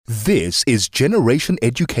This is Generation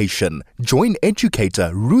Education. Join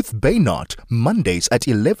educator Ruth Baynard Mondays at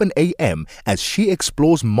 11 a.m. as she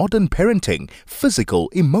explores modern parenting, physical,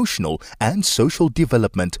 emotional, and social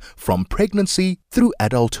development from pregnancy through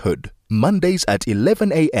adulthood. Mondays at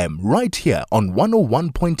 11 a.m. right here on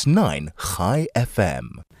 101.9 High FM.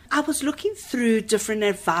 I was looking through different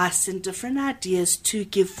advice and different ideas to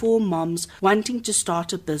give for moms wanting to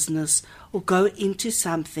start a business or go into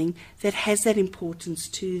something that has that importance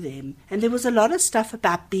to them. And there was a lot of stuff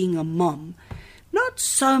about being a mom, not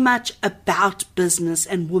so much about business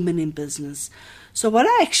and women in business. So what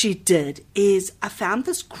I actually did is I found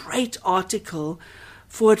this great article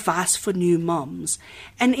for advice for new moms.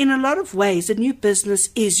 And in a lot of ways, a new business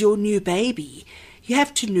is your new baby. You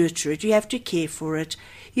have to nurture it. You have to care for it.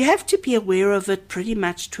 You have to be aware of it pretty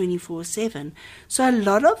much 24/7. So a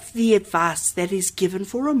lot of the advice that is given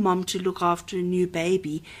for a mom to look after a new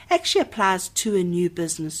baby actually applies to a new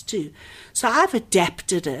business too. So I've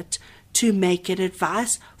adapted it to make it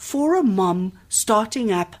advice for a mom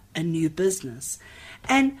starting up a new business.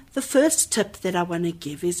 And the first tip that I want to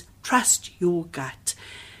give is trust your gut.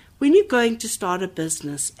 When you're going to start a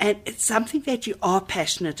business and it's something that you are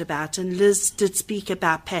passionate about, and Liz did speak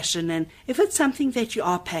about passion, and if it's something that you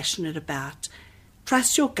are passionate about,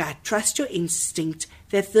 trust your gut, trust your instinct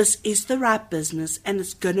that this is the right business and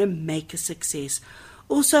it's going to make a success.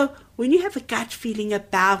 Also, when you have a gut feeling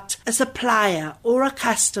about a supplier or a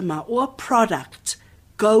customer or a product,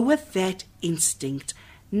 go with that instinct.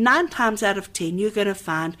 9 times out of 10, you're going to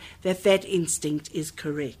find that that instinct is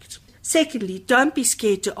correct. Secondly, don't be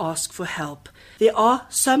scared to ask for help. There are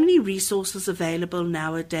so many resources available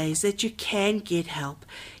nowadays that you can get help.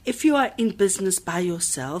 If you are in business by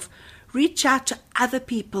yourself, reach out to other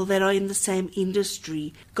people that are in the same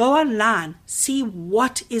industry. Go online, see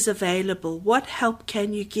what is available, what help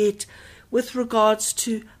can you get with regards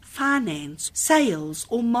to finance, sales,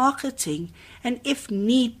 or marketing, and if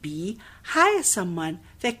need be, hire someone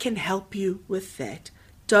that can help you with that.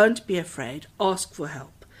 Don't be afraid, ask for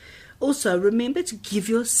help. Also, remember to give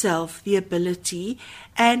yourself the ability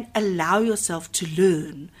and allow yourself to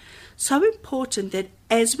learn. So important that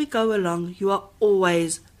as we go along, you are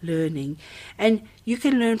always learning. And you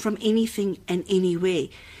can learn from anything and anywhere.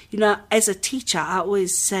 You know, as a teacher, I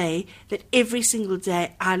always say that every single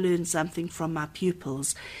day I learn something from my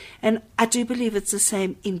pupils. And I do believe it's the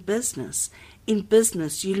same in business. In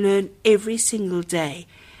business, you learn every single day.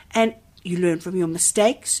 And you learn from your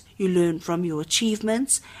mistakes, you learn from your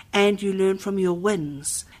achievements, and you learn from your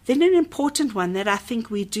wins. Then an important one that I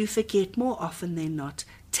think we do forget more often than not,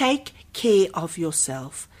 take care of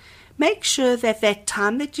yourself. Make sure that that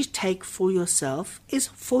time that you take for yourself is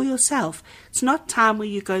for yourself. It's not time where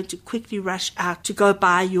you're going to quickly rush out to go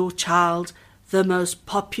buy your child the most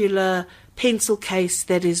popular pencil case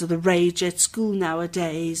that is the rage at school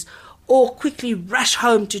nowadays, or quickly rush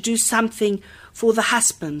home to do something for the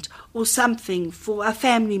husband or something for a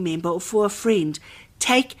family member or for a friend.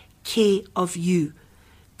 Take care of you.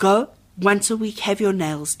 Go once a week, have your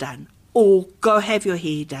nails done, or go have your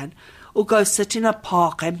hair done, or go sit in a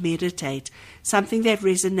park and meditate. Something that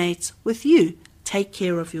resonates with you. Take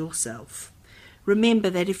care of yourself. Remember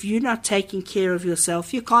that if you're not taking care of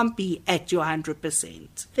yourself, you can't be at your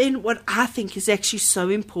 100%. Then what I think is actually so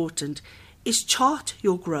important is chart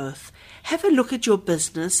your growth. Have a look at your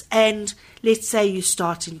business, and let's say you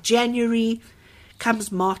start in January,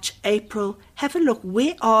 comes March, April, have a look,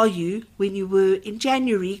 where are you when you were in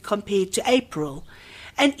January compared to April?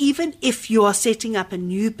 And even if you are setting up a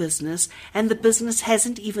new business and the business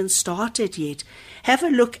hasn't even started yet, have a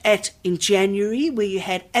look at in January where you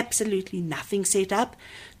had absolutely nothing set up,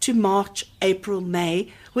 to March, April,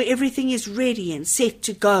 May, where everything is ready and set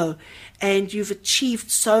to go and you've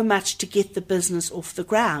achieved so much to get the business off the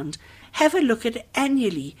ground. Have a look at it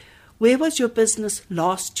annually. Where was your business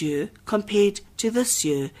last year compared to this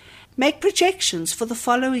year? Make projections for the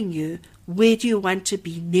following year. Where do you want to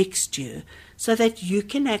be next year? So that you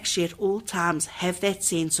can actually at all times have that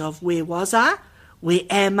sense of where was I, where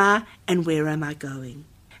am I, and where am I going?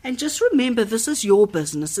 And just remember, this is your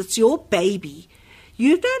business. It's your baby.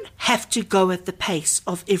 You don't have to go at the pace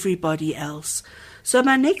of everybody else. So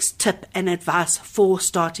my next tip and advice for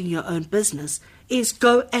starting your own business is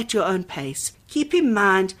go at your own pace. Keep in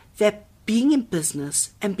mind that being in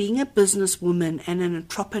business and being a businesswoman and an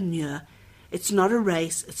entrepreneur, it's not a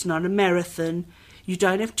race, it's not a marathon. You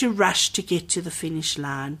don't have to rush to get to the finish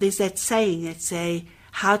line. There's that saying that say,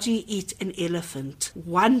 how do you eat an elephant?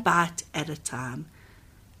 One bite at a time.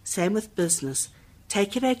 Same with business.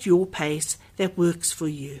 Take it at your pace that works for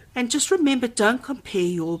you. And just remember, don't compare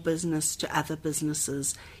your business to other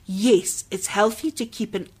businesses. Yes, it's healthy to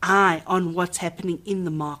keep an eye on what's happening in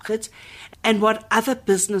the market and what other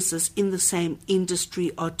businesses in the same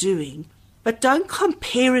industry are doing. But don't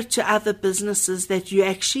compare it to other businesses that you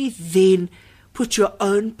actually then put your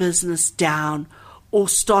own business down or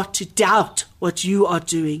start to doubt what you are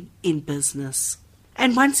doing in business.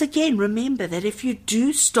 And once again, remember that if you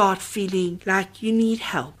do start feeling like you need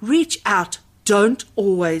help, reach out. Don't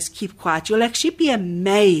always keep quiet. You'll actually be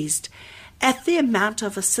amazed at the amount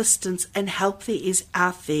of assistance and help there is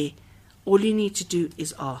out there. All you need to do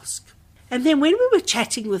is ask. And then when we were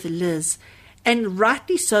chatting with Liz, and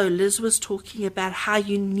rightly so, Liz was talking about how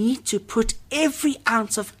you need to put every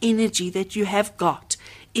ounce of energy that you have got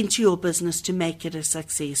into your business to make it a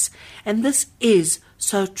success. And this is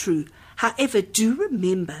so true. However, do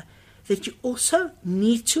remember that you also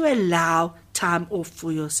need to allow time off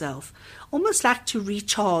for yourself, almost like to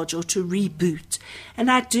recharge or to reboot.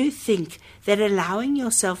 And I do think that allowing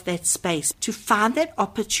yourself that space to find that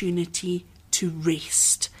opportunity to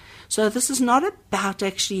rest. So this is not about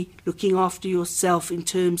actually looking after yourself in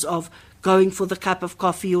terms of going for the cup of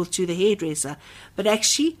coffee or to the hairdresser, but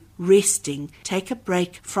actually resting, take a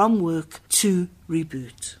break from work to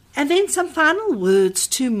reboot. And then some final words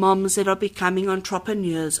to moms that are becoming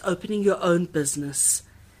entrepreneurs, opening your own business.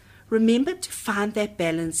 Remember to find that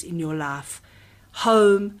balance in your life.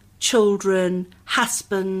 Home, children,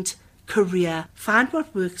 husband, career. Find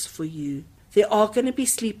what works for you. There are going to be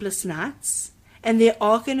sleepless nights, and there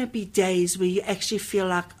are going to be days where you actually feel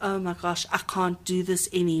like, oh my gosh, I can't do this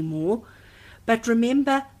anymore. But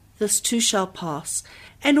remember, this too shall pass.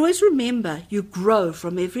 And always remember, you grow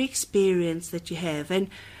from every experience that you have. And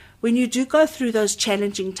when you do go through those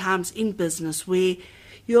challenging times in business where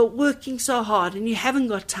you're working so hard and you haven't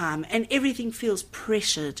got time and everything feels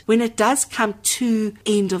pressured, when it does come to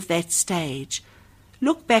end of that stage,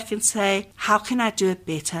 look back and say, how can I do it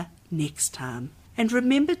better next time? And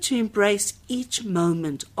remember to embrace each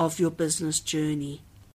moment of your business journey.